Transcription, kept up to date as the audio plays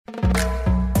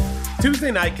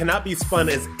Tuesday night cannot be spun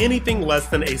as anything less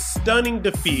than a stunning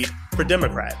defeat for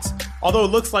Democrats. Although it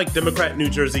looks like Democrat New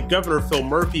Jersey Governor Phil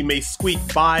Murphy may squeak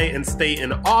by and stay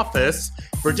in office,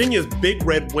 Virginia's big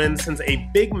red win sends a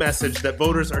big message that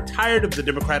voters are tired of the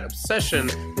Democrat obsession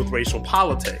with racial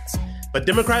politics. But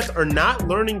Democrats are not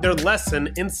learning their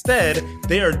lesson. Instead,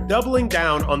 they are doubling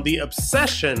down on the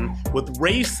obsession with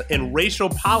race and racial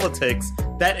politics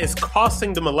that is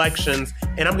costing them elections,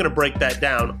 and I'm going to break that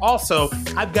down. Also,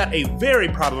 I've got a very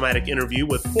problematic interview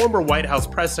with former White House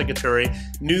press secretary,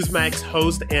 Newsmax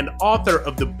host, and author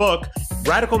of the book,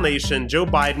 Radical Nation, Joe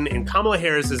Biden and Kamala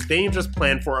Harris's Dangerous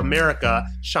Plan for America,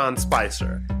 Sean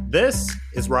Spicer. This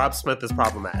is Rob Smith is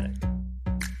Problematic.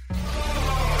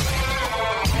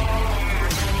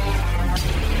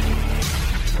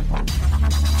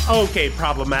 Okay,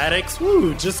 Problematics.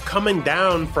 Woo, just coming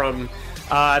down from,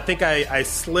 I think I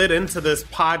slid into this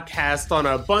podcast on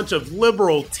a bunch of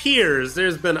liberal tears.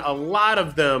 There's been a lot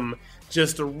of them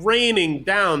just raining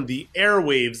down the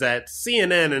airwaves at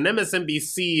CNN and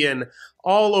MSNBC and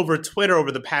all over Twitter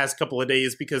over the past couple of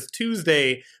days because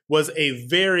Tuesday was a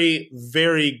very,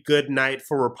 very good night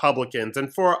for Republicans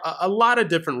and for a lot of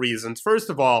different reasons. First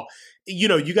of all, you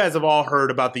know, you guys have all heard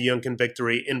about the Youngkin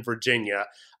victory in Virginia,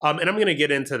 and I'm going to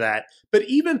get into that. But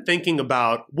even thinking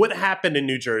about what happened in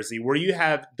New Jersey, where you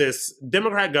have this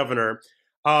Democrat governor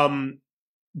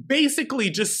basically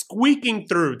just squeaking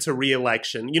through to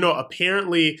re-election. You know,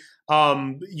 apparently,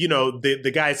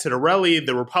 the guy Citarelli,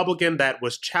 the Republican that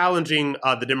was challenging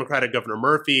the Democratic Governor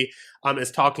Murphy,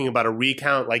 is talking about a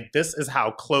recount. Like, this is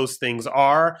how close things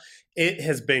are. It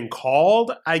has been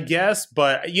called, I guess,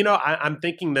 but, you know, I'm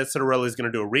thinking that Citarelli is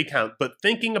going to do a recount. But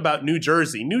thinking about New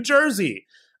Jersey,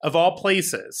 of all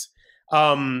places,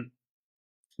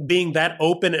 being that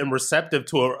open and receptive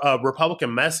to a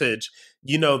Republican message,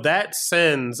 you know, that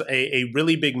sends a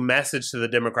really big message to the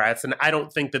Democrats. And I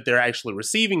don't think that they're actually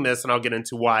receiving this, and I'll get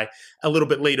into why a little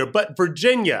bit later. But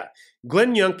Virginia,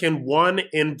 Glenn Youngkin won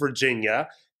in Virginia.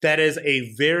 That is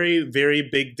a very, very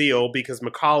big deal because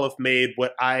McAuliffe made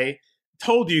what I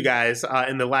told you guys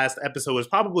in the last episode was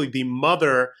probably the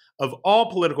mother of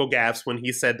all political gaffes when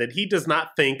he said that he does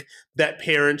not think that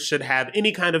parents should have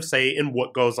any kind of say in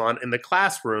what goes on in the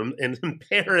classroom. And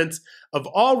parents of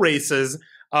all races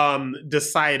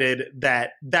decided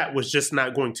that that was just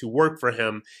not going to work for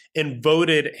him and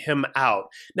voted him out.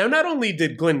 Now, not only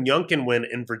did Glenn Youngkin win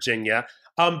in Virginia,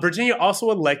 Virginia also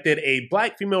elected a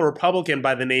black female Republican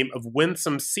by the name of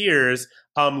Winsome Sears,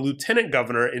 lieutenant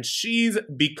governor, and she's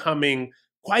becoming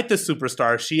quite the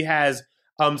superstar. She has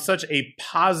such a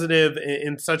positive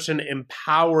and such an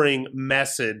empowering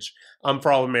message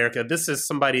for all of America. This is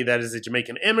somebody that is a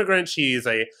Jamaican immigrant. She's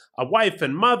a wife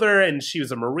and mother, and she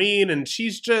was a Marine, and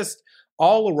she's just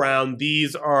all around.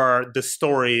 These are the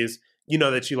stories, you know,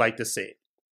 that you like to see.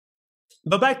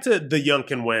 But back to the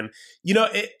Youngkin win, you know,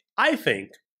 I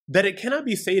think that it cannot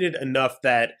be stated enough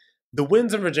that the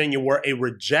wins in Virginia were a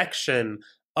rejection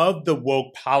of the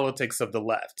woke politics of the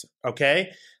left,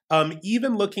 okay?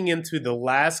 Even looking into the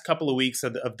last couple of weeks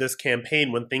of this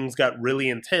campaign when things got really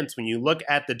intense, when you look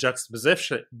at the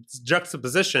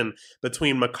juxtaposition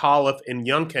between McAuliffe and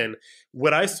Youngkin,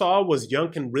 what I saw was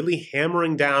Youngkin really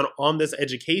hammering down on this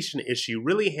education issue,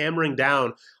 really hammering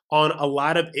down on a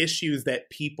lot of issues that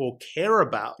people care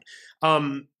about.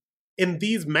 And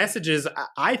these messages,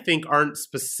 I think, aren't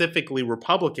specifically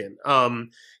Republican.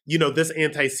 You know, this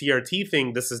anti-CRT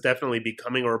thing, this is definitely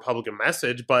becoming a Republican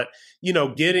message, but, you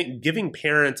know, giving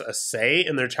parents a say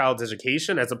in their child's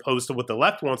education as opposed to what the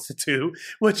left wants to do,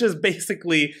 which is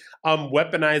basically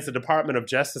weaponize the Department of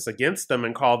Justice against them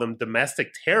and call them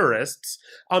domestic terrorists,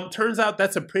 turns out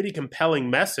that's a pretty compelling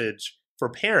message for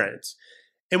parents.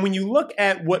 And when you look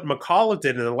at what McAuliffe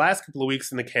did in the last couple of weeks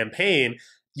in the campaign,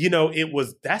 you know, it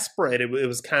was desperate. It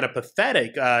was kind of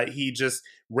pathetic. He just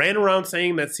ran around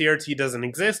saying that CRT doesn't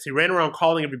exist. He ran around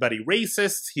calling everybody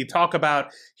racist. He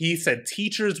said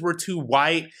teachers were too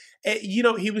white. You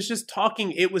know, he was just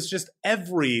talking. It was just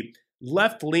every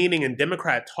left-leaning and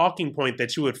Democrat talking point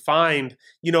that you would find,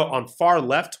 you know, on far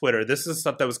left Twitter. This is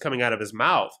stuff that was coming out of his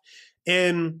mouth.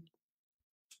 And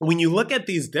when you look at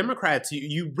these Democrats,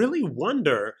 you really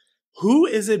wonder, who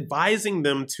is advising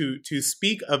them to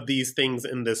speak of these things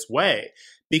in this way?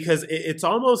 Because it's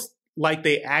almost like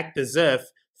they act as if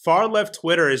far left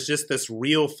Twitter is just this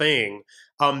real thing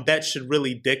that should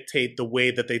really dictate the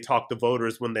way that they talk to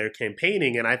voters when they're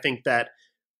campaigning. And I think that,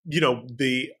 you know,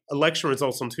 the election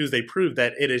results on Tuesday prove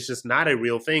that it is just not a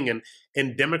real thing.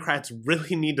 And Democrats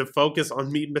really need to focus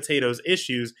on meat and potatoes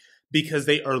issues because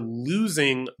they are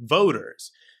losing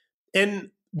voters.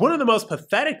 And one of the most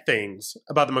pathetic things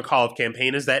about the McAuliffe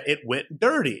campaign is that it went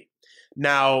dirty.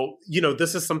 Now,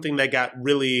 this is something that got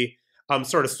really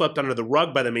sort of swept under the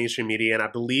rug by the mainstream media. And I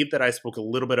believe that I spoke a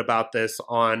little bit about this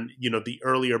on, the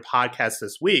earlier podcast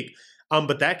this week.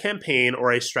 But that campaign,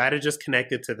 or a strategist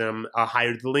connected to them,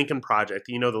 hired the Lincoln Project.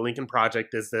 The Lincoln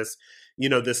Project is this,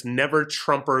 this never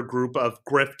Trumper group of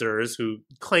grifters who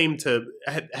claim to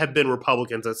have been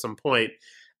Republicans at some point.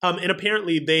 And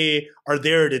apparently they are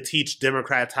there to teach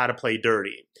Democrats how to play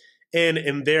dirty. And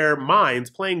in their minds,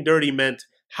 playing dirty meant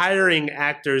hiring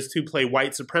actors to play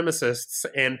white supremacists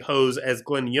and pose as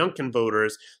Glenn Youngkin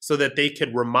voters so that they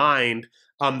could remind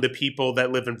the people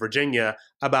that live in Virginia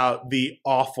about the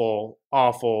awful,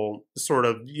 awful sort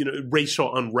of,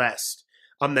 racial unrest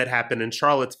that happened in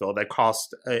Charlottesville that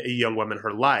cost a young woman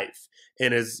her life.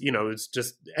 And it's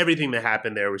just everything that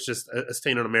happened there was just a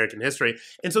stain on American history.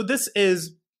 And so this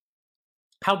is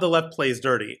how the left plays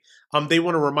dirty. They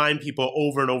want to remind people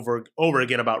over and over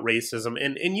again about racism.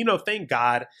 And thank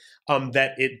God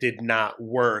that it did not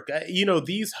work.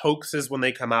 These hoaxes, when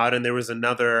they come out, and there's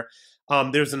another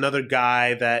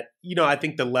guy that, I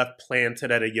think the left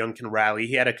planted at a Youngkin rally.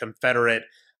 He had a Confederate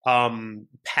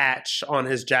patch on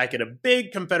his jacket, a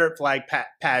big Confederate flag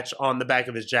patch on the back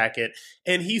of his jacket.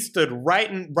 And he stood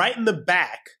right in the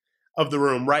back of the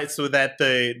room, right, so that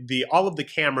the all of the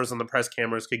cameras and the press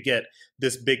cameras could get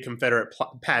this big Confederate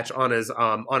patch on his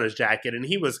jacket, and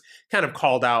he was kind of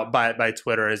called out by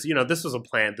Twitter as this was a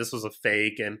plant, this was a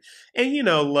fake, and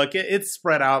look, it's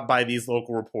spread out by these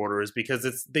local reporters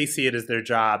because they see it as their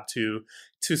job to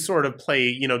sort of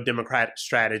play Democratic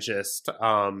strategist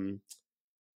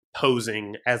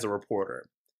posing as a reporter.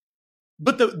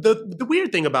 But the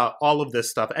weird thing about all of this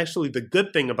stuff, actually the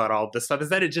good thing about all of this stuff, is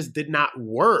that it just did not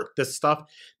work. This stuff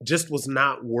just was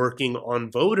not working on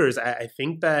voters. I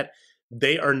think that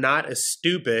they are not as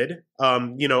stupid,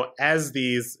 as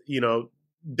these,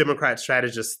 Democrat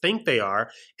strategists think they are.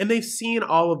 And they've seen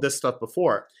all of this stuff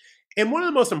before. And one of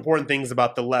the most important things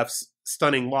about the left's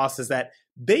stunning loss is that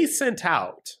they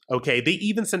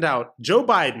even sent out Joe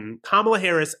Biden, Kamala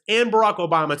Harris, and Barack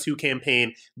Obama to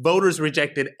campaign. Voters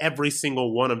rejected every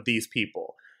single one of these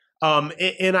people.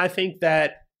 And I think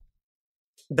that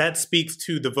speaks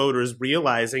to the voters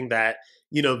realizing that,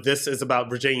 this is about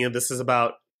Virginia. This is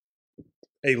about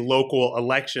a local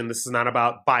election. This is not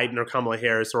about Biden or Kamala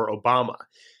Harris or Obama.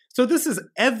 So this is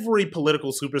every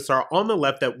political superstar on the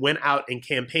left that went out and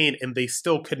campaigned, and they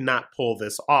still could not pull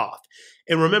this off.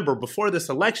 And remember, before this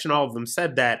election, all of them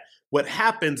said that what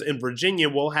happens in Virginia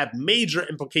will have major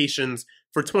implications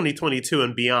for 2022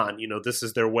 and beyond. This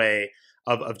is their way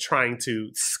of trying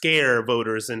to scare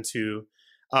voters into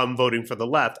voting for the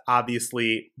left.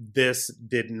 Obviously, this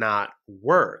did not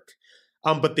work.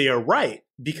 But they are right,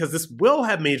 because this will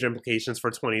have major implications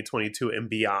for 2022 and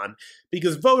beyond,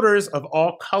 because voters of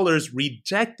all colors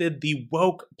rejected the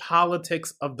woke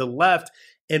politics of the left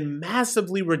and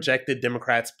massively rejected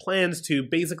Democrats' plans to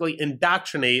basically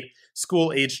indoctrinate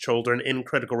school-age children in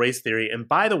critical race theory. And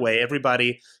by the way,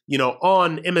 everybody,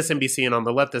 on MSNBC and on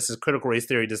the left, this is critical race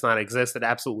theory does not exist. It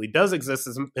absolutely does exist.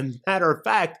 As a matter of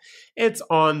fact, it's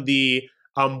on the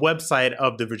website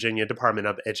of the Virginia Department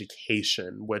of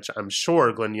Education, which I'm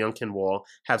sure Glenn Youngkin will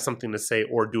have something to say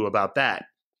or do about that.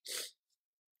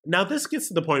 Now, this gets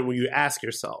to the point where you ask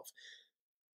yourself,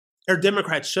 or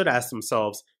Democrats should ask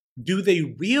themselves, do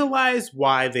they realize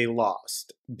why they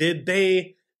lost? Did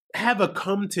they have a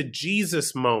come to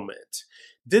Jesus moment?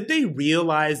 Did they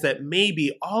realize that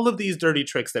maybe all of these dirty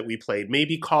tricks that we played,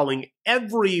 maybe calling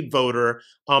every voter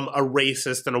a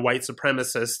racist and a white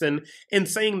supremacist, and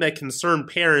saying that concerned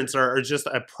parents are just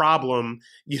a problem,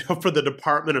 for the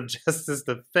Department of Justice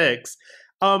to fix?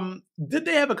 Did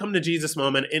they have a come to Jesus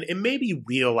moment and maybe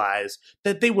realize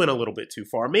that they went a little bit too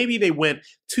far? Maybe they went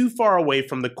too far away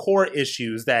from the core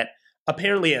issues that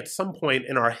apparently at some point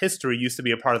in our history used to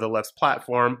be a part of the left's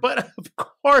platform, but of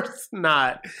course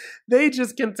not. They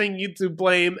just continue to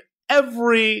blame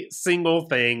every single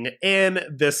thing and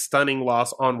this stunning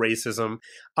loss on racism.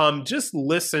 Just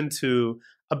listen to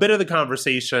a bit of the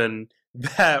conversation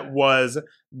that was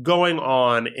going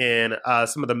on in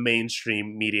some of the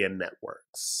mainstream media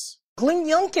networks. Glenn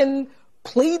Youngkin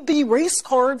played the race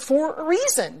card for a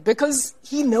reason, because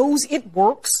he knows it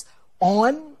works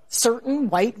on certain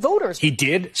white voters. He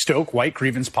did stoke white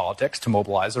grievance politics to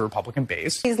mobilize a Republican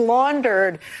base. He's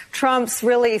laundered Trump's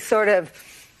really sort of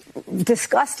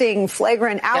disgusting,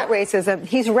 flagrant out racism.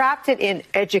 He's wrapped it in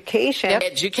education.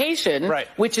 Education, right,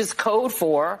 which is code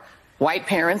for White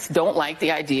parents don't like the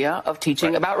idea of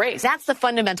teaching about race. That's the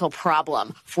fundamental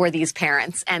problem for these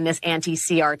parents and this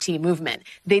anti-CRT movement.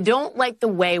 They don't like the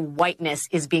way whiteness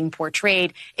is being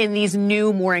portrayed in these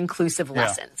new, more inclusive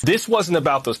lessons. This wasn't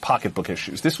about those pocketbook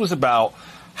issues. This was about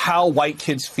how white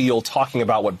kids feel talking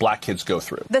about what black kids go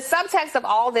through. The subtext of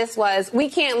all this was,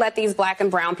 we can't let these black and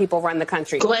brown people run the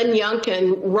country. Glenn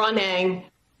Youngkin running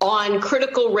on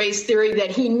critical race theory that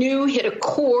he knew hit a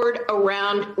chord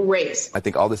around race. I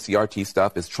think all the CRT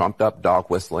stuff is trumped up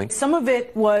dog whistling. Some of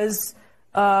it was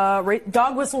dog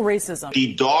whistle racism.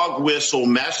 The dog whistle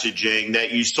messaging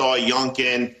that you saw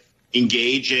Youngkin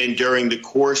engage in during the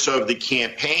course of the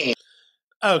campaign.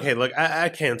 Okay, look, I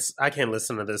can't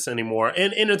listen to this anymore.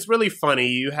 And it's really funny.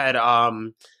 You had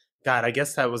God, I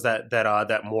guess that was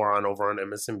that moron over on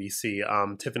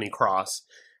MSNBC, Tiffany Cross.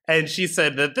 And she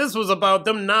said that this was about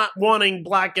them not wanting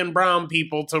black and brown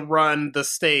people to run the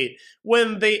state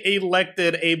when they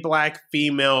elected a black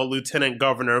female lieutenant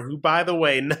governor, who, by the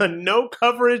way, no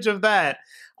coverage of that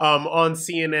on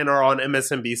CNN or on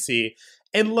MSNBC.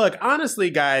 And look, honestly,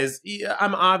 guys,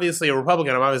 I'm obviously a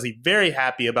Republican. I'm obviously very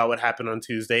happy about what happened on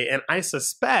Tuesday. And I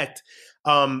suspect,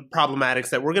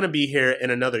 Problematics, that we're going to be here in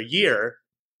another year.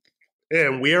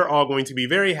 And we're all going to be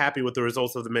very happy with the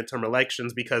results of the midterm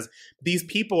elections because these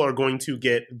people are going to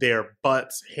get their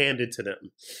butts handed to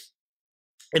them.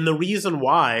 And the reason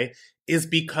why is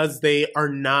because they are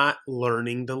not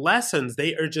learning the lessons.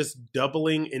 They are just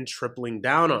doubling and tripling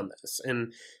down on this.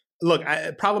 And look,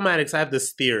 Problematics, I have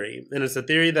this theory, and it's a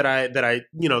theory that I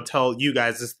tell you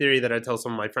guys, this theory that I tell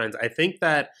some of my friends. I think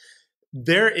that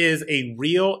there is a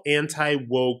real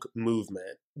anti-woke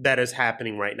movement that is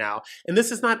happening right now. And this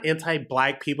is not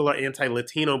anti-black people or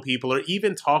anti-Latino people or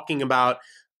even talking about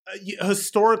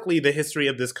historically the history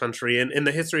of this country and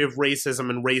the history of racism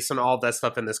and race and all that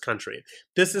stuff in this country.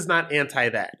 This is not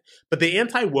anti-that. But the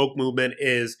anti-woke movement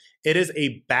is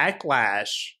a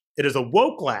backlash. It is a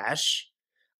woke-lash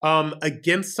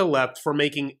against the left for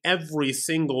making every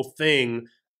single thing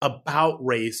about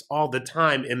race all the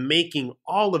time and making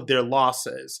all of their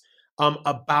losses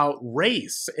about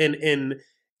race. And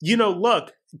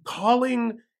look,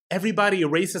 calling everybody a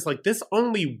racist like this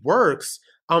only works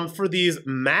for these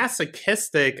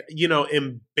masochistic,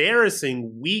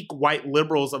 embarrassing, weak white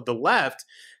liberals of the left,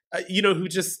 who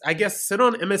just, I guess, sit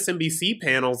on MSNBC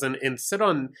panels and sit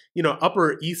on,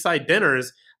 Upper East Side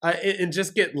dinners and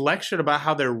just get lectured about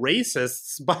how they're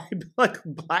racists by like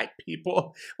black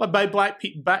people, by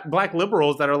black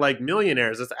liberals that are like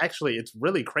millionaires. It's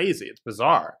really crazy. It's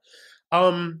bizarre.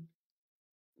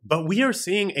 But we are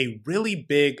seeing a really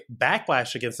big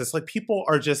backlash against this. Like, people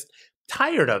are just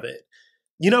tired of it.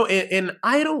 And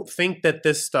I don't think that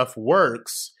this stuff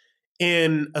works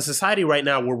in a society right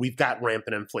now where we've got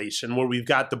rampant inflation, where we've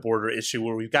got the border issue,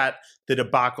 where we've got the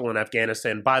debacle in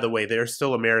Afghanistan. By the way, there are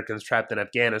still Americans trapped in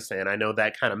Afghanistan. I know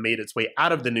that kind of made its way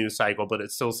out of the news cycle, but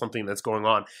it's still something that's going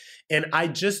on. And I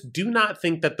just do not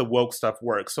think that the woke stuff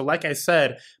works. So like I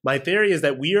said, my theory is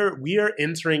that we are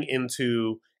entering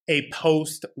into a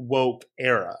post-woke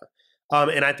era.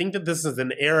 And I think that this is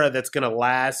an era that's going to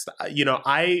last,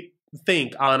 I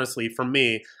think, honestly, for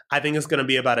me, I think it's going to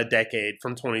be about a decade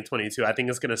from 2022. I think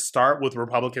it's going to start with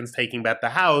Republicans taking back the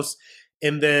House.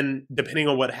 And then, depending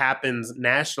on what happens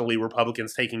nationally,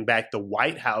 Republicans taking back the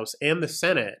White House and the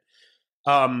Senate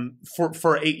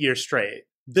for 8 years straight.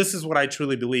 This is what I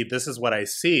truly believe. This is what I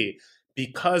see.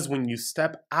 Because when you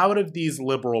step out of these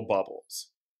liberal bubbles,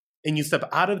 and you step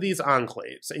out of these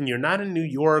enclaves, and you're not in New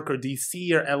York or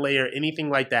DC or LA or anything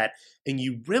like that, and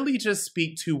you really just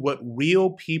speak to what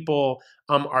real people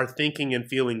are thinking and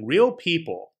feeling, real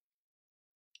people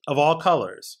of all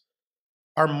colors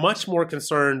are much more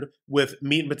concerned with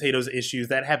meat and potatoes issues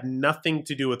that have nothing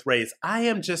to do with race. I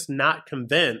am just not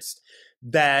convinced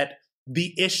that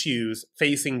the issues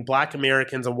facing Black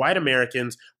Americans and white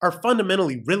Americans are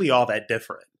fundamentally really all that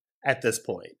different at this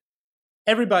point.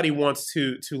 Everybody wants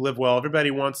to live well. Everybody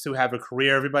wants to have a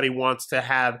career. Everybody wants to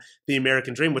have the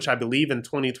American dream, which I believe in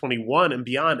 2021 and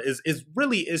beyond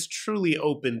is truly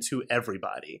open to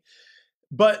everybody.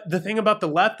 But the thing about the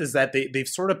left is that they've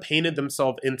sort of painted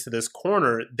themselves into this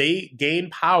corner. They gain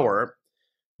power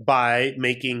by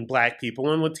making Black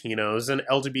people and Latinos and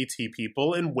LGBT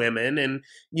people and women and,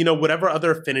 whatever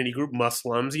other affinity group,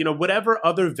 Muslims, whatever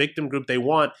other victim group they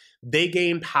want, they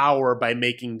gain power by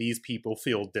making these people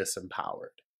feel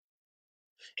disempowered.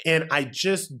 And I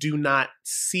just do not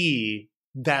see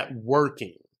that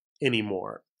working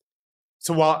anymore.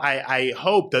 So while I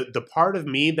hope that the part of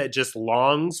me that just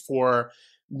longs for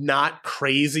not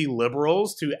crazy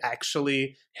liberals to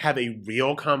actually have a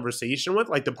real conversation with,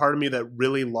 like the part of me that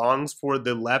really longs for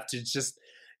the left to just,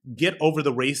 get over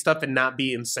the race stuff and not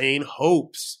be insane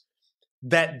hopes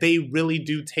that they really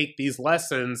do take these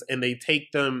lessons and they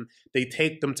take them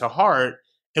to heart,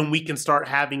 and we can start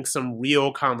having some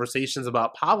real conversations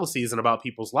about policies and about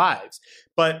people's lives.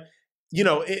 But,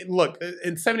 look,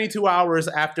 in 72 hours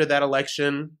after that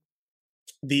election,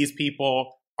 these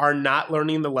people are not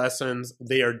learning the lessons.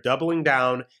 They are doubling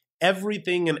down.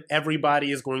 Everything and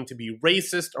everybody is going to be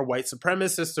racist or white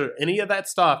supremacist or any of that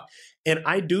stuff. And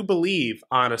I do believe,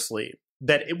 honestly,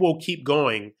 that it will keep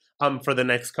going for the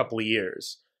next couple of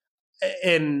years.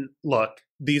 And look,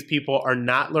 these people are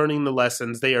not learning the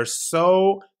lessons. They are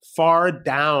so far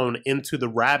down into the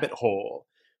rabbit hole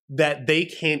that they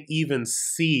can't even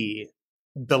see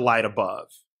the light above.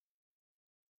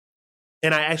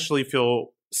 And I actually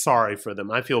feel sorry for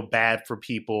them. I feel bad for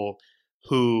people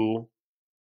who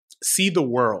see the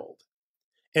world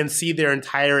and see their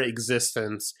entire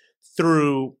existence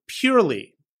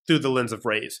purely through the lens of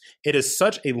race. It is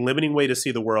such a limiting way to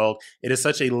see the world. It is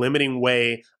such a limiting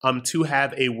way to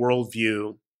have a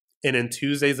worldview. And in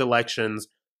Tuesday's elections,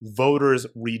 voters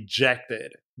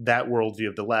rejected that worldview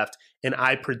of the left. And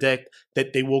I predict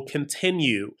that they will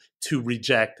continue to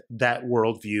reject that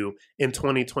worldview in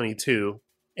 2022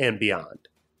 and beyond.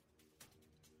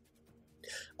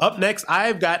 Up next,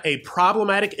 I've got a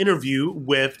problematic interview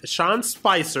with Sean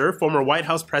Spicer, former White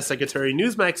House press secretary,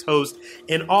 Newsmax host,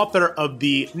 and author of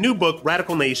the new book,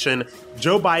 Radical Nation,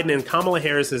 Joe Biden and Kamala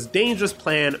Harris's Dangerous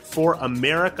Plan for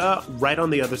America, right on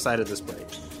the other side of this break.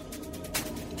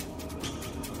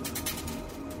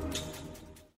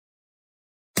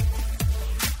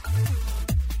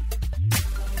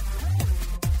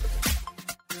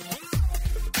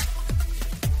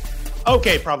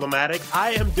 Okay, Problematic.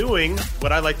 I am doing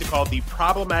what I like to call the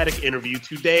problematic interview.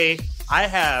 Today, I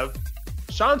have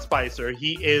Sean Spicer.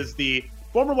 He is the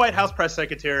former White House press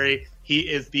secretary. He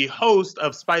is the host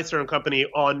of Spicer and Company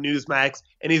on Newsmax,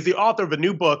 and he's the author of a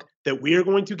new book that we are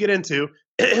going to get into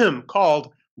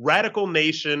called Radical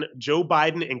Nation, Joe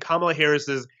Biden and Kamala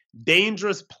Harris's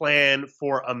Dangerous Plan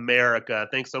for America.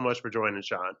 Thanks so much for joining,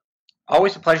 Sean.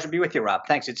 Always a pleasure to be with you, Rob.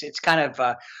 Thanks. It's kind of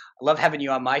I love having you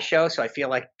on my show, so I feel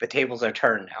like the tables are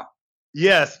turned now.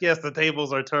 Yes, the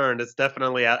tables are turned. It's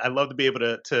definitely, I love to be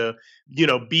able to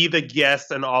be the guest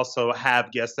and also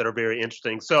have guests that are very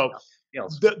interesting. So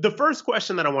the first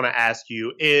question that I want to ask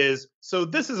you is, so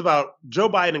this is about Joe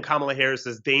Biden and Kamala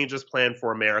Harris's Dangerous Plan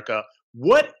for America.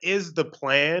 What is the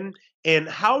plan, and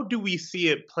how do we see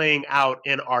it playing out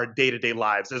in our day-to-day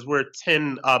lives as we're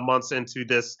 10 months into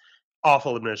this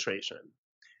awful administration?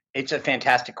 It's a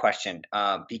fantastic question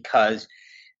because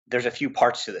there's a few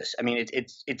parts to this. I mean,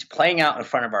 it's playing out in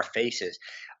front of our faces.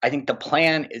 I think the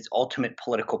plan is ultimate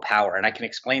political power, and I can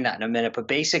explain that in a minute. But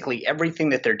basically, everything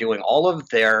that they're doing, all of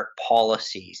their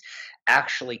policies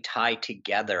actually tie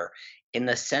together in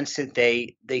the sense that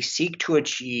they seek to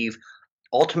achieve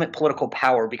ultimate political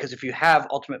power, because if you have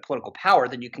ultimate political power,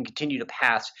 then you can continue to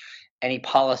pass any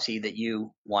policy that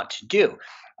you want to do.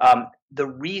 The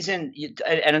reason,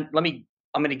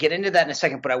 I'm going to get into that in a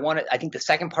second, but I think the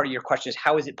second part of your question is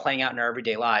how is it playing out in our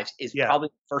everyday lives is probably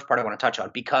the first part I want to touch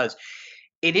on, because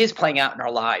it is playing out in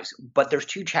our lives. But there's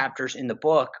 2 chapters in the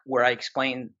book where I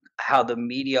explain how the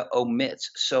media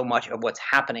omits so much of what's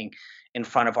happening in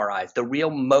front of our eyes, the real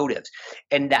motives.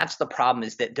 And that's the problem,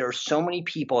 is that there are so many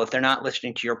people, if they're not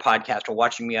listening to your podcast or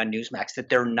watching me on Newsmax, that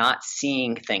they're not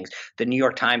seeing things. The New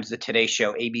York Times, the Today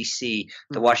Show, ABC,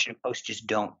 the Washington Post just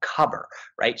don't cover,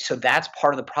 right? So that's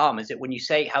part of the problem, is that when you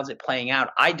say, how's it playing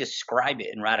out? I describe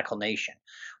it in Radical Nation.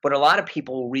 But a lot of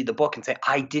people will read the book and say,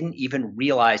 I didn't even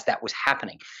realize that was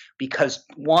happening. Because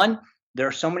one, there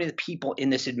are so many people in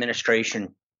this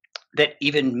administration that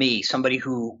even me, somebody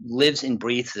who lives and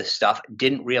breathes this stuff,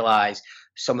 didn't realize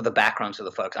some of the backgrounds of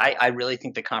the folks. I really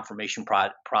think the confirmation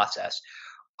process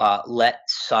let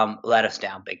us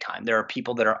down big time. There are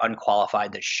people that are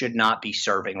unqualified that should not be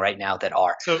serving right now that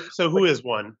are. So who is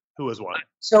one? Who is one?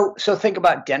 So think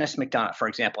about Dennis McDonough, for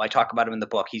example. I talk about him in the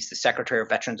book. He's the Secretary of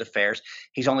Veterans Affairs.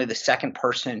 He's only the second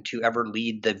person to ever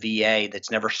lead the VA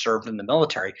that's never served in the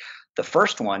military. The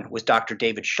first one was Dr.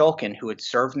 David Shulkin, who had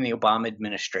served in the Obama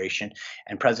administration,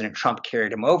 and President Trump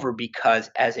carried him over because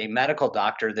as a medical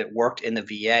doctor that worked in the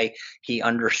VA, he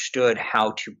understood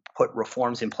how to put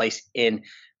reforms in place in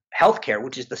healthcare,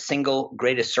 which is the single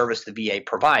greatest service the VA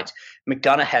provides.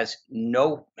 McDonough has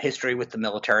no history with the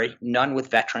military, none with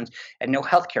veterans, and no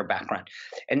healthcare background.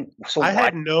 And so I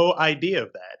had no idea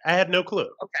of that. I had no clue.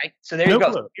 Okay, so there you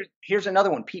go. Here's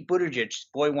another one. Pete Buttigieg,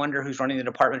 boy wonder, who's running the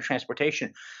Department of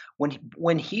Transportation.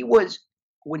 When he was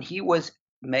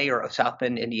mayor of South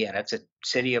Bend, Indiana, it's a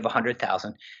city of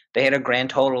 100,000. They had a grand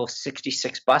total of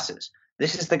 66 buses.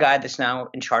 This is the guy that's now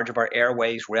in charge of our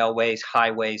airways, railways,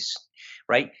 highways,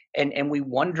 right? And we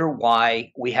wonder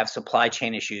why we have supply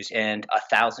chain issues and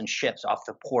 1,000 ships off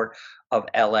the port of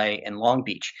LA and Long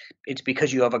Beach. It's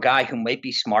because you have a guy who might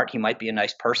be smart. He might be a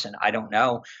nice person. I don't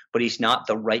know, but he's not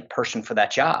the right person for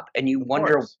that job. And you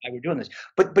wonder why we're doing this.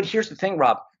 But here's the thing,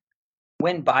 Rob.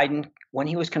 When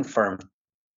he was confirmed,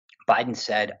 Biden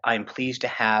said, "I'm pleased to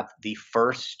have the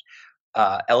first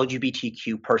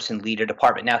LGBTQ person lead a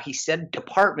department." Now, he said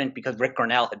department because Rick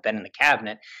Grenell had been in the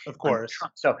cabinet. Of course.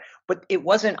 So, but it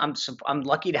wasn't, I'm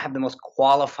lucky to have the most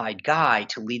qualified guy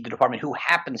to lead the department who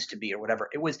happens to be or whatever.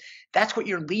 It was, that's what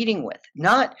you're leading with,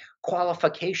 not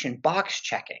qualification, box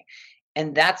checking.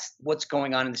 And that's what's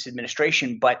going on in this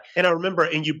administration. And I remember,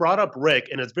 and you brought up Rick,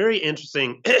 and it's very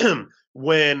interesting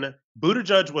when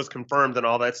Buttigieg was confirmed and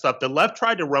all that stuff, the left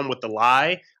tried to run with the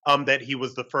lie that he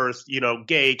was the first,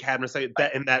 gay cabinet secretary,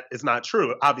 and that is not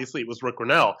true. Obviously, it was Rick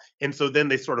Grenell. And so then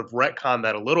they sort of retconned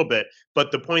that a little bit.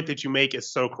 But the point that you make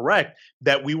is so correct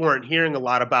that we weren't hearing a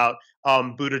lot about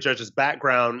Buttigieg's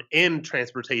background in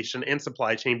transportation and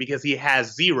supply chain because he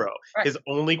has zero. Right. His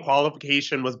only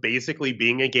qualification was basically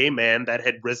being a gay man that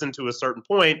had risen to a certain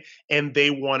point, and they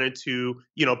wanted to,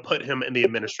 put him in the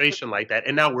administration like that.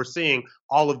 And now we're seeing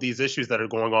all of these issues that are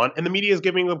going on, and the media is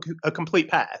giving him a complete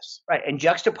pass. Right, and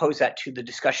juxtapose that to the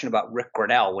discussion about Rick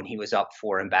Grenell when he was up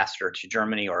for ambassador to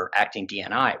Germany or acting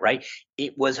DNI, right?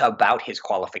 It was about his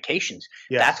qualifications.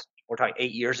 Yes. That's, we're talking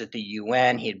 8 years at the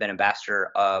UN. He had been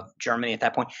ambassador of Germany at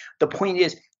that point. The point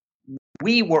is,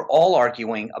 we were all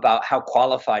arguing about how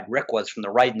qualified Rick was from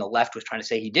the right, and the left was trying to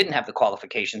say he didn't have the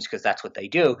qualifications because that's what they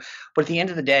do. But at the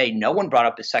end of the day, no one brought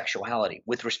up his sexuality.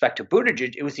 With respect to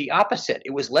Buttigieg, it was the opposite.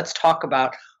 It was, let's talk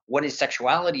about what his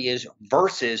sexuality is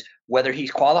versus whether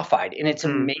he's qualified. And it's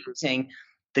amazing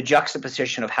the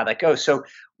juxtaposition of how that goes. So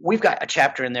we've got a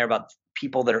chapter in there about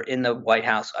people that are in the White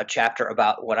House, a chapter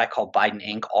about what I call Biden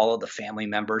Inc., all of the family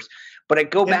members. But I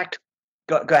go back to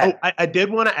Go ahead. I did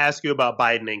want to ask you about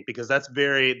Biden Inc. because that's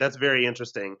very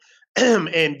interesting.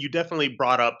 And you definitely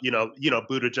brought up,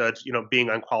 Buttigieg, being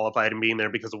unqualified and being there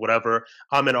because of whatever.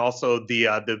 And also the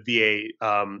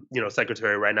VA,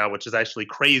 secretary right now, which is actually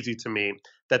crazy to me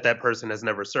that person has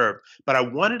never served. But I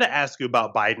wanted to ask you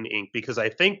about Biden Inc. because I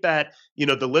think that,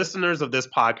 the listeners of this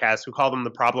podcast who call them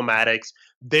the problematics,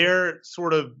 they're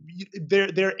sort of,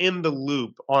 they're in the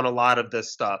loop on a lot of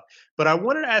this stuff. But I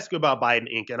wanted to ask you about Biden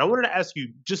Inc. And I wanted to ask you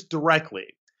just directly,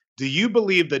 do you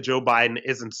believe that Joe Biden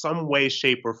is in some way,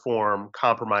 shape, or form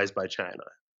compromised by China?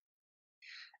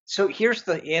 So here's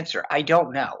the answer. I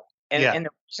don't know. And the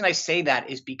reason I say that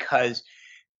is because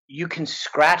you can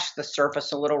scratch the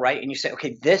surface a little, right? And you say,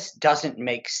 okay, this doesn't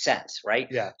make sense, right?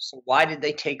 Yeah. So why did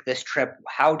they take this trip?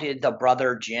 How did the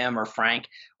brother Jim or Frank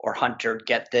or Hunter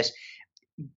get this?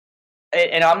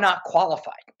 And I'm not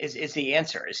qualified is the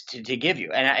answer is to give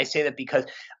you. And I say that because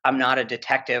I'm not a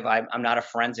detective. I'm not a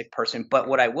forensic person. But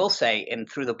what I will say, and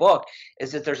through the book,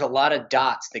 is that there's a lot of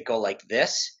dots that go like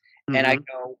this. Mm-hmm. And I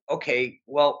go, okay,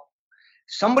 well,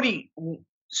 somebody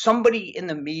in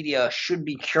the media should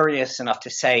be curious enough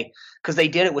to say, because they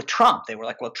did it with Trump. They were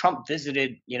like, well, Trump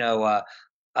visited,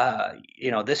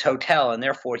 this hotel, and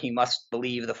therefore he must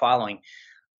believe the following.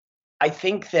 I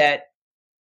think that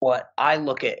what I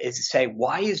look at is to say,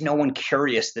 why is no one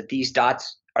curious that these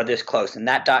dots are this close and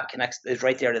that dot is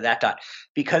right there to that dot?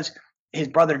 Because his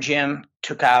brother Jim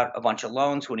took out a bunch of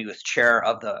loans when he was chair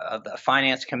of the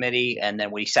finance committee, and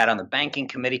then when he sat on the banking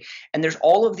committee. And there's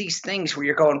all of these things where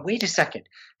you're going, wait a second,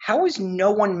 how is no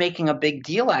one making a big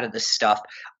deal out of this stuff?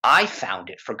 I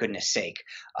found it, for goodness sake.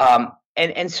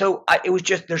 And so it was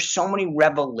just, there's so many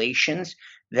revelations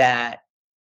that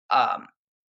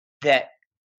that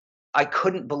I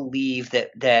couldn't believe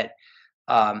that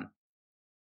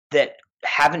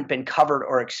haven't been covered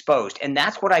or exposed. And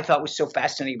that's what I thought was so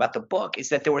fascinating about the book, is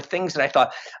that there were things that I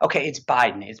thought, okay, it's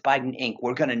Biden Inc.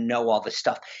 We're going to know all this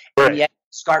stuff. Right. And yet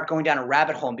start going down a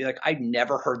rabbit hole and be like, I've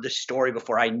never heard this story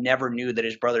before. I never knew that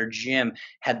his brother Jim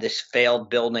had this failed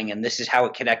building, and this is how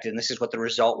it connected, and this is what the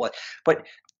result was. But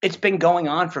it's been going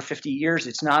on for 50 years.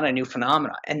 It's not a new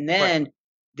phenomenon. And then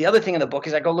the other thing in the book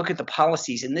is I go look at the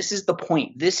policies, and this is the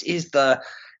point. This is the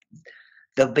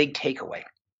big takeaway.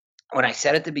 When I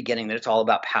said at the beginning that it's all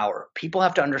about power, people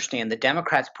have to understand the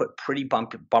Democrats put pretty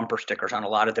bumper stickers on a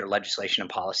lot of their legislation and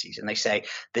policies. And they say,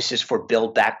 this is for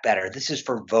Build Back Better. This is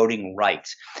for voting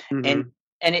rights. Mm-hmm.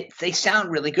 And they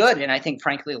sound really good. And I think,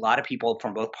 frankly, a lot of people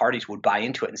from both parties would buy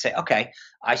into it and say, okay,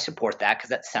 I support that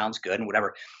because that sounds good and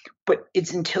whatever. But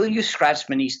it's until you scratch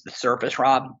beneath the surface,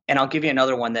 Rob. And I'll give you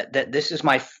another one that this is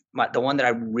the one that I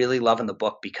really love in the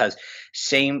book, because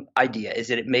same idea is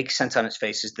that it makes sense on its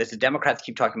face, is that the Democrats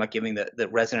keep talking about giving the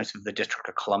residents of the District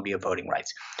of Columbia voting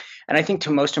rights. And I think to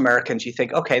most Americans, you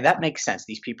think, okay, that makes sense.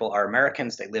 These people are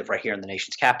Americans. They live right here in the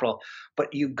nation's capital.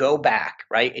 But you go back,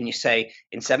 right, and you say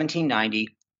in 1790,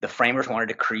 the framers wanted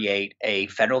to create a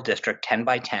federal district 10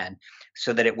 by 10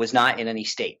 so that it was not in any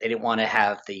state. They didn't want to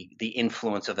have the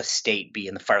influence of a state be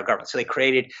in the federal government. So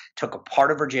they took a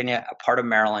part of Virginia, a part of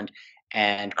Maryland,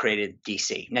 and created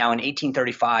D.C. Now, in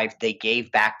 1835, they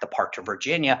gave back the part to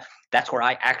Virginia. That's where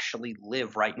I actually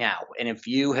live right now. And if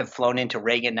you have flown into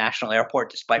Reagan National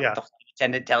Airport, despite what the flight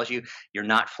attendant tells you, you're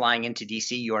not flying into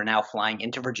D.C., you are now flying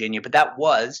into Virginia. But that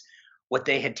was what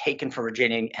they had taken for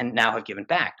Virginia and now have given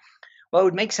back. Well, it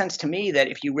would make sense to me that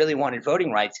if you really wanted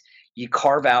voting rights, you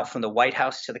carve out from the White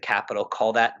House to the Capitol,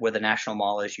 call that where the National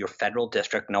Mall is your federal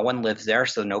district. No one lives there,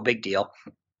 so no big deal.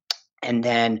 And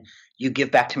then you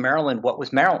give back to Maryland what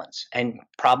was Maryland's, and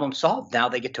problem solved. Now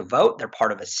they get to vote. They're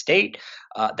part of a state.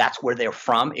 That's where they're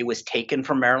from. It was taken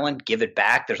from Maryland. Give it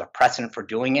back. There's a precedent for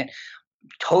doing it.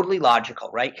 Totally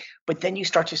logical, right? But then you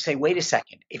start to say, wait a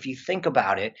second. If you think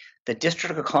about it, the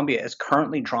District of Columbia is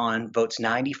currently drawn votes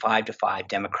 95-5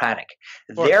 Democratic.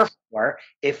 Therefore,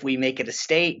 if we make it a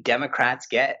state, Democrats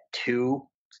get 2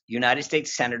 United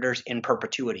States senators in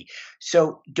perpetuity.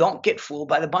 So don't get fooled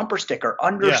by the bumper sticker.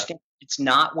 Understand it's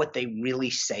not what they really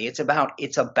say it's about.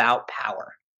 It's about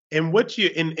power. And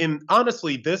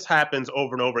honestly, this happens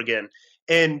over and over again.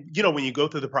 And, when you go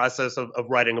through the process of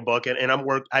writing a book, and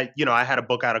I had a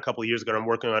book out a couple of years ago, and I'm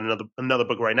working on another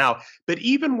book right now. But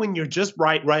even when you're just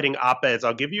writing op-eds,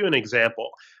 I'll give you an example.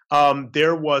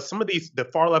 There was the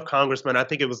far left congressmen, I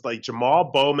think it was like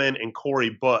Jamal Bowman and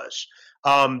Cori Bush.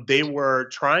 They were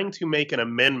trying to make an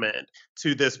amendment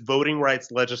to this voting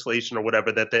rights legislation or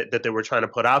whatever that they were trying to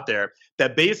put out there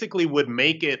that basically would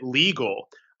make it legal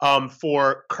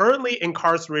for currently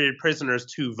incarcerated prisoners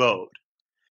to vote.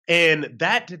 And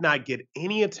that did not get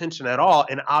any attention at all.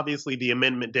 And obviously the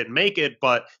amendment didn't make it,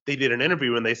 but they did an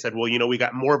interview and they said, well, we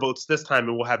got more votes this time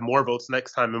and we'll have more votes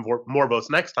next time and more votes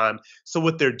next time. So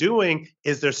what they're doing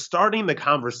is they're starting the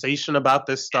conversation about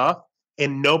this stuff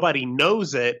and nobody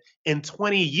knows it. And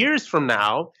 20 years from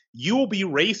now, you will be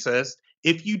racist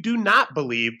if you do not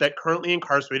believe that currently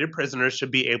incarcerated prisoners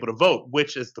should be able to vote,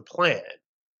 which is the plan.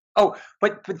 Oh,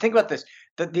 but think about this.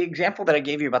 The example that I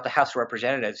gave you about the House of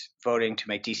Representatives voting to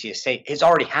make D.C. a state has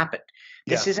already happened.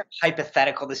 This isn't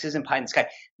hypothetical. This isn't pie in the sky.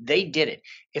 They did it.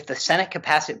 If the Senate could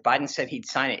pass it, Biden said he'd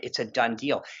sign it. It's a done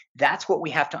deal. That's what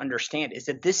we have to understand, is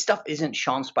that this stuff isn't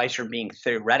Sean Spicer being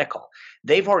theoretical.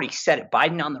 They've already said it.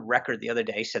 Biden on the record the other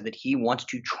day said that he wants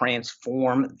to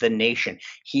transform the nation.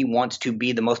 He wants to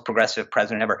be the most progressive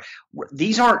president ever.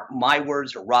 These aren't my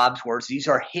words or Rob's words. These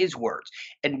are his words.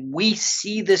 And we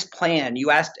see this plan. You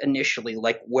asked initially,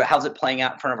 how's it playing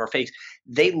out in front of our face?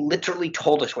 They literally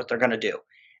told us what they're going to do.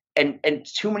 And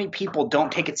too many people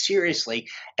don't take it seriously.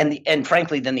 And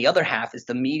frankly, then the other half is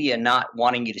the media not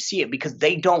wanting you to see it because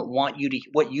they don't want you to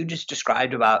 – what you just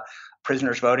described about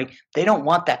prisoners voting, they don't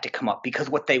want that to come up because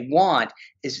what they want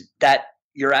is that –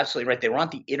 you're absolutely right. They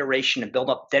want the iteration and build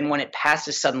up. Then when it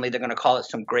passes, suddenly they're going to call it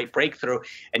some great breakthrough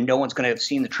and no one's going to have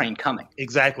seen the train coming.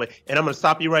 Exactly. And I'm going to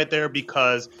stop you right there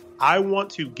because I want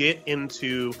to get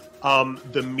into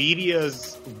the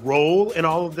media's role in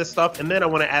all of this stuff. And then I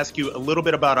want to ask you a little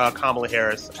bit about Kamala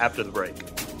Harris after the break.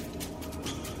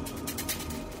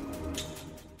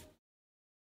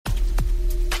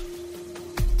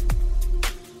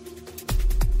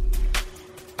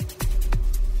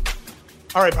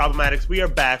 All right, Problematics, we are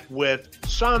back with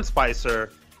Sean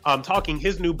Spicer talking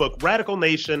his new book, Radical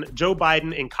Nation, Joe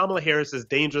Biden and Kamala Harris's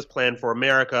Dangerous Plan for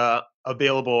America,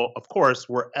 available, of course,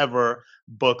 wherever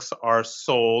books are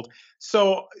sold.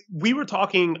 So we were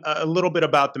talking a little bit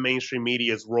about the mainstream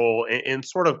media's role in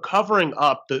sort of covering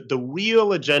up the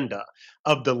real agenda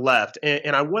of the left.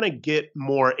 And I want to get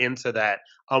more into that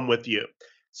with you.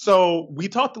 So we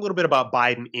talked a little bit about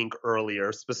Biden Inc.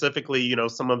 earlier, specifically,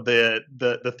 some of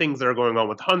the things that are going on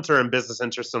with Hunter and business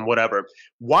interests and whatever.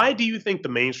 Why do you think the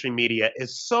mainstream media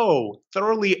is so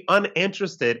thoroughly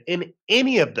uninterested in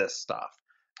any of this stuff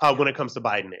when it comes to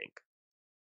Biden Inc.?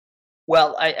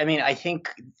 Well, I think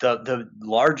the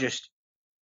largest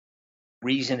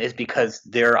reason is because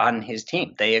they're on his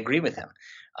team. They agree with him.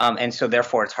 And so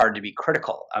therefore it's hard to be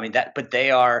critical. But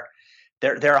they're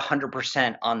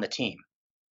 100% on the team.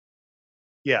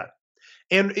 Yeah.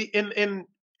 And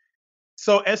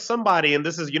So as somebody, and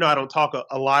this is, I don't talk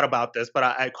a lot about this, but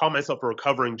I call myself a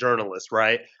recovering journalist,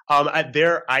 right?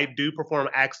 I do perform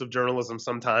acts of journalism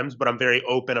sometimes, but I'm very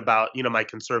open about, my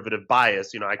conservative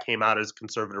bias. I came out as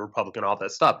conservative Republican, all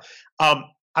that stuff.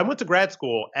 I went to grad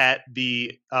school at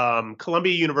the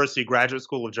Columbia University Graduate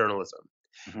School of Journalism.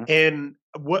 Mm-hmm. And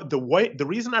the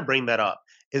reason I bring that up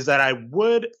is that I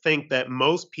would think that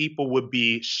most people would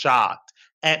be shocked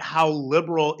at how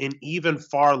liberal and even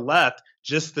far left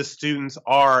just the students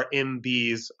are in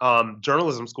these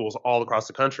journalism schools all across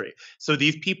the country. So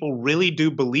these people really do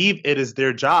believe it is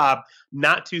their job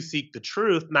not to seek the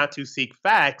truth, not to seek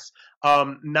facts,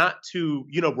 not to,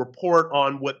 report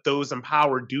on what those in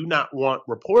power do not want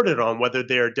reported on, whether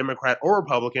they're Democrat or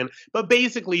Republican, but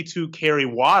basically to carry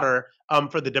water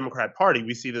for the Democrat Party.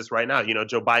 We see this right now.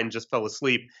 Joe Biden just fell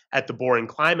asleep at the Boring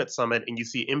Climate Summit, and you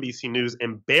see NBC News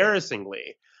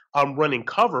embarrassingly running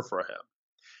cover for him.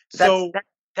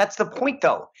 That's the point,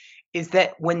 though, is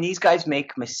that when these guys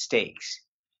make mistakes,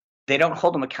 they don't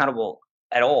hold them accountable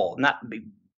at all.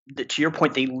 To your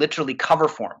point, they literally cover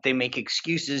for them. They make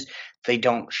excuses. They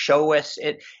don't show us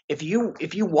it. If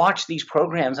you watch these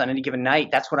programs on any given night,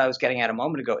 that's what I was getting at a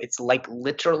moment ago. It's like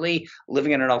literally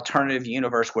living in an alternative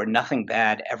universe where nothing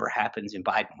bad ever happens in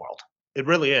Biden world. It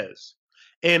really is.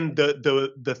 And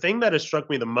the thing that has struck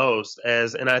me the most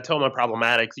and I tell my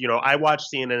problematics, I watch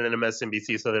CNN and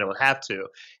MSNBC so they don't have to.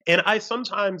 And I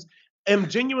sometimes am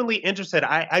genuinely interested.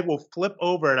 I will flip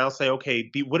over and I'll say,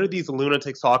 okay, what are these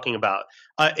lunatics talking about?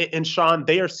 And Sean,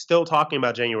 they are still talking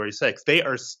about January 6th. They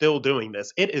are still doing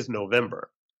this. It is November.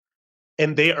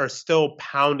 And they are still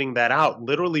pounding that out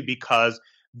literally because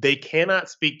they cannot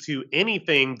speak to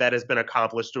anything that has been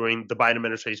accomplished during the Biden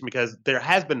administration because there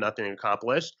has been nothing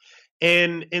accomplished.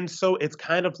 And so it's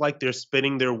kind of like they're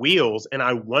spinning their wheels. And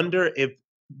I wonder if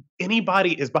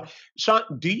anybody is Sean,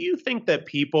 do you think that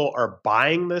people are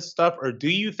buying this stuff, or do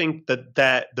you think that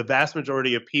the vast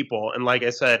majority of people, and like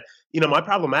I said, my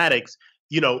problematics,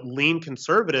 lean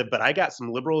conservative, but I got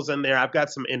some liberals in there. I've got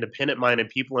some independent minded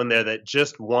people in there that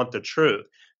just want the truth.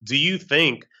 Do you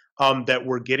think that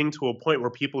we're getting to a point where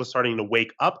people are starting to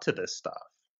wake up to this stuff?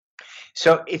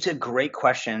 So it's a great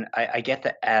question. I get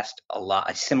that asked a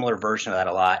lot, a similar version of that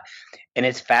a lot. And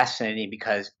it's fascinating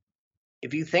because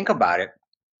if you think about it,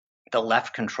 the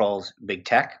left controls big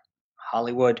tech,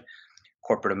 Hollywood,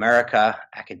 corporate America,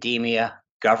 academia,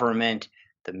 government,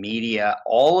 the media,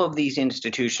 all of these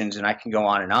institutions, and I can go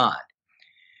on.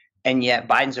 And yet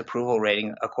Biden's approval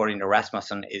rating, according to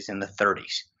Rasmussen, is in the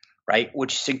 30s, right?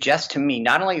 Which suggests to me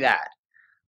not only that,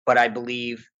 but I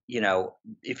believe,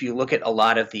 if you look at a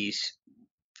lot of these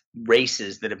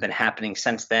races that have been happening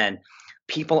since then,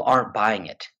 people aren't buying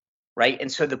it, right? And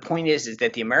so the point is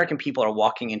that the American people are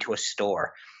walking into a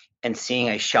store and seeing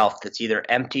a shelf that's either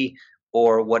empty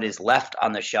or what is left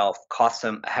on the shelf costs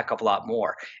them a heck of a lot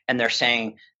more. And they're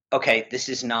saying, okay, this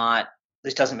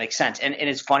doesn't make sense. And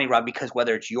it's funny, Rob, because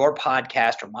whether it's your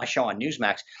podcast or my show on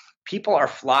Newsmax, people are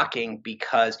flocking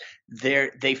because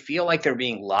they feel like they're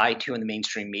being lied to in the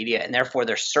mainstream media, and therefore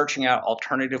they're searching out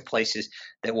alternative places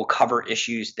that will cover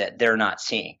issues that they're not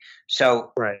seeing.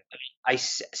 So, right.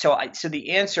 So the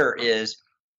answer is,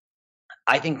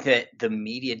 I think that the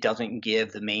media doesn't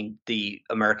give the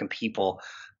American people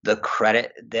the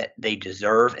credit that they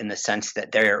deserve, in the sense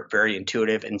that they're very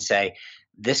intuitive and say,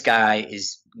 this guy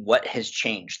is what has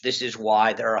changed. This is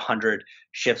why there are 100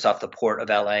 ships off the port of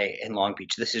LA and Long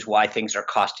Beach. This is why things are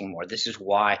costing more. This is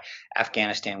why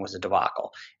Afghanistan was a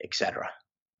debacle, et cetera.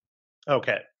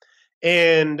 Okay.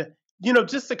 And,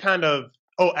 just to kind of,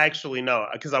 actually, no,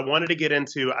 because I wanted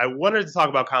to talk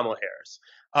about Kamala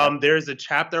Harris. There's a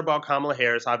chapter about Kamala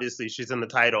Harris. Obviously, she's in the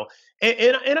title.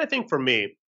 And I think for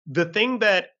me, the thing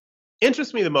that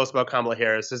interests me the most about Kamala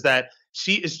Harris is that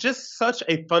she is just such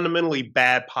a fundamentally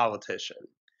bad politician.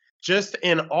 Just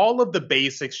in all of the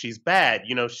basics, she's bad.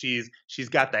 She's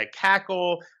got that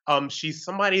cackle. She's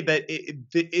somebody that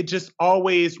it just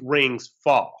always rings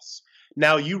false.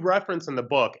 Now, you reference in the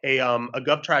book a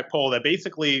GovTrack poll that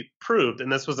basically proved,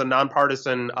 and this was a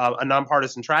nonpartisan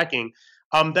tracking,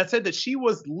 that said that she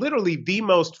was literally the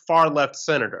most far left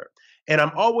senator. And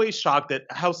I'm always shocked at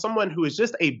how someone who is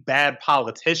just a bad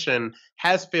politician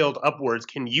has failed upwards.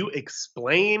 Can you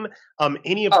explain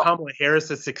any of Kamala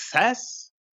Harris's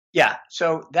success? Yeah.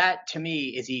 So that to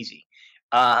me is easy,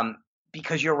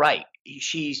 because you're right.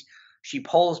 She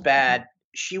polls bad.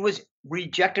 She was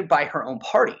rejected by her own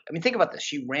party. I mean, think about this.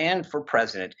 She ran for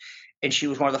president, and she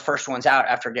was one of the first ones out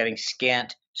after getting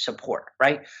scant support,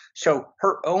 right? So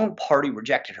her own party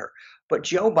rejected her. But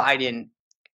Joe Biden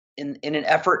in an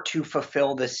effort to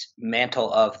fulfill this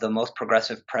mantle of the most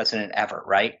progressive president ever,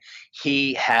 right?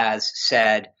 He has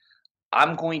said,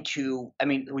 we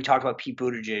talked about Pete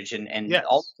Buttigieg and yes.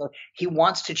 Also he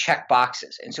wants to check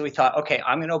boxes. And so he thought, okay,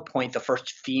 I'm going to appoint the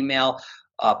first female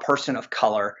person of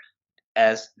color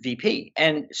as VP.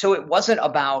 And so it wasn't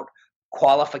about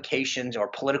qualifications or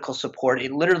political support.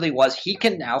 It literally was, he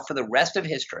can now, for the rest of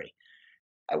history,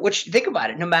 which, think about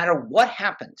it, no matter what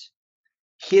happens,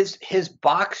 his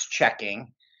box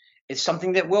checking is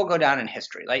something that will go down in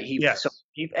history. Like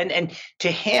and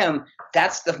to him,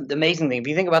 that's the amazing thing. If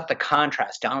you think about the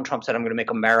contrast, Donald Trump said, "I'm going to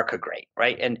make America great,"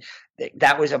 right? And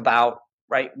that was about,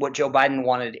 right, what Joe Biden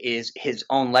wanted is his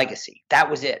own legacy. That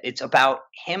was it. It's about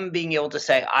him being able to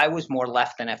say, "I was more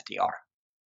left than FDR."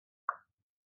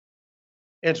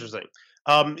 Interesting.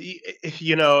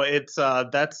 It's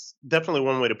that's definitely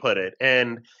one way to put it.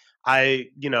 And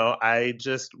I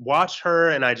just watch her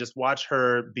and I just watch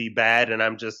her be bad, and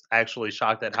I'm just actually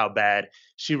shocked at how bad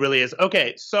she really is.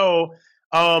 Okay, so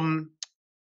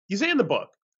you say in the book,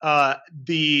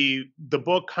 the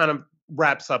book kind of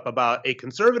wraps up about a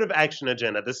conservative action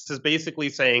agenda. This is basically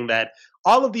saying that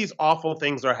all of these awful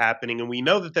things are happening, and we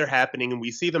know that they're happening, and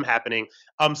we see them happening.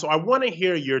 So I want to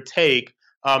hear your take.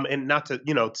 And not to,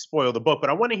 spoil the book,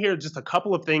 but I want to hear just a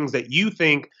couple of things that you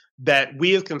think that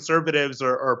we as conservatives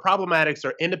or problematics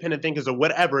or independent thinkers or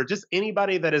whatever, just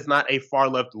anybody that is not a far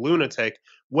left lunatic,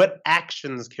 what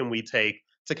actions can we take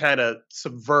to kind of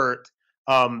subvert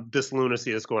this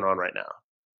lunacy that's going on right now?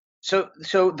 So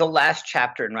the last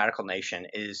chapter in Radical Nation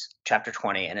is chapter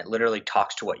 20, and it literally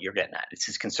talks to what you're getting at. It's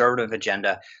this conservative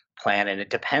agenda plan, and it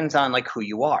depends on like who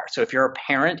you are. So if you're a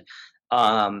parent,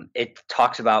 it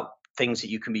talks about things that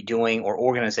you can be doing or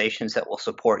organizations that will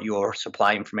support you or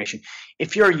supply information.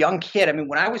 If you're a young kid, I mean,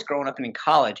 when I was growing up and in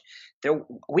college,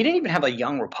 we didn't even have a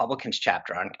Young Republicans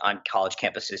chapter on college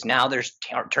campuses. Now there's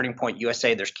Turning Point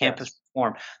USA, there's Campus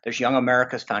Reform, there's Young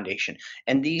America's Foundation.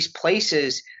 And these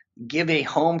places give a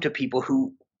home to people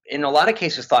who, in a lot of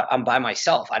cases, thought, I'm by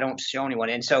myself, I don't show anyone.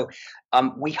 And so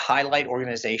we highlight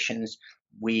organizations.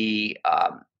 We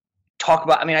talk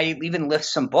about, I even lift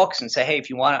some books and say, hey, if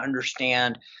you want to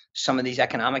understand some of these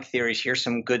economic theories, here's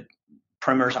some good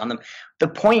primers on them. The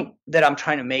point that I'm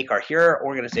trying to make are, here are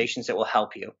organizations that will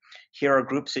help you. Here are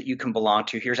groups that you can belong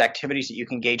to. Here's activities that you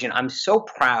can engage in. I'm so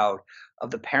proud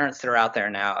of the parents that are out there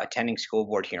now attending school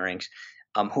board hearings,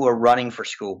 who are running for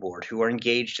school board, who are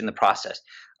engaged in the process,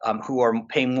 who are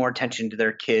paying more attention to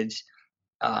their kids'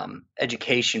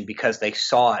 education because they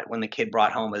saw it when the kid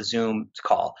brought home a Zoom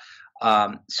call.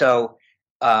 I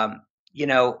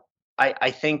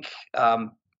think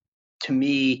to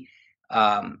me,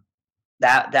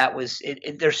 that was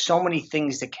it. There's so many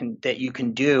things that you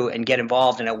can do and get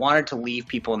involved. And I wanted to leave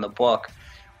people in the book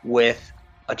with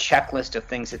a checklist of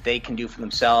things that they can do for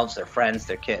themselves, their friends,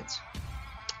 their kids.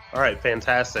 All right,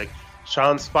 fantastic.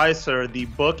 Sean Spicer, the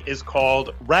book is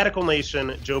called Radical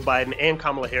Nation, Joe Biden and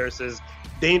Kamala Harris's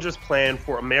Dangerous Plan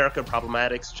for America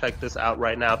Problematics. Check this out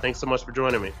right now. Thanks so much for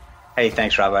joining me. Hey,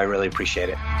 thanks, Rob. I really appreciate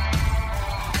it.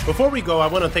 Before we go, I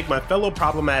want to thank my fellow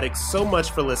problematics so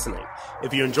much for listening.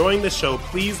 If you're enjoying this show,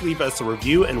 please leave us a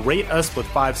review and rate us with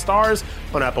 5 stars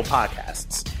on Apple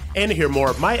Podcasts. And to hear more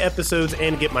of my episodes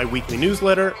and get my weekly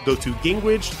newsletter, go to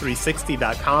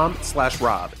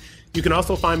gingrich360.com/Rob. You can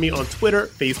also find me on Twitter,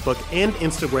 Facebook, and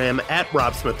Instagram at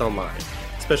RobSmithOnline.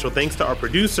 Special thanks to our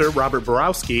producer, Robert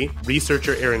Borowski,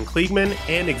 researcher Aaron Kliegman,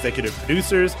 and executive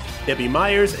producers, Debbie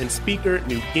Myers and speaker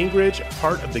Newt Gingrich,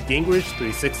 part of the Gingrich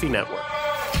 360 Network.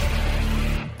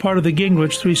 Part of the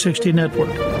Gingrich 360 Network.